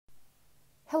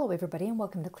Hello everybody and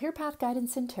welcome to Clear Path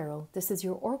Guidance in Tarot. This is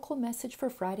your Oracle message for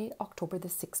Friday, October the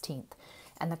 16th.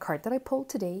 And the card that I pulled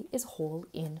today is Hole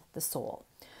in the Soul.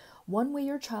 One way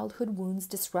your childhood wounds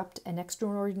disrupt an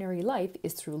extraordinary life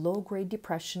is through low-grade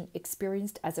depression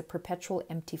experienced as a perpetual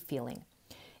empty feeling.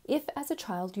 If as a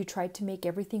child you tried to make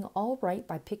everything all right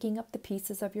by picking up the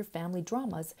pieces of your family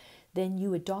dramas, then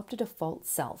you adopted a false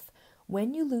self.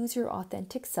 When you lose your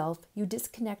authentic self, you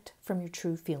disconnect from your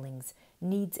true feelings,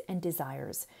 needs, and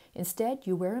desires. Instead,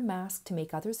 you wear a mask to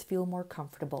make others feel more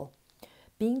comfortable.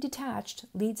 Being detached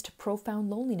leads to profound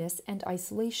loneliness and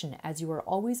isolation as you are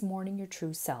always mourning your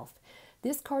true self.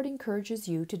 This card encourages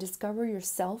you to discover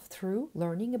yourself through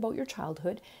learning about your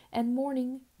childhood and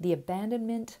mourning the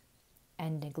abandonment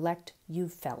and neglect you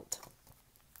felt.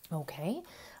 Okay,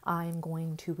 I'm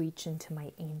going to reach into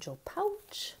my angel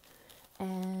pouch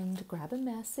and grab a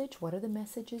message. What are the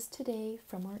messages today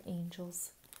from our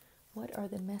angels? What are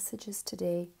the messages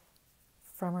today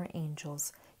from our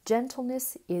angels?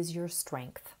 Gentleness is your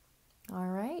strength. All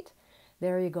right.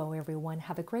 There you go, everyone.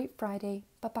 Have a great Friday.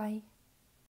 Bye-bye.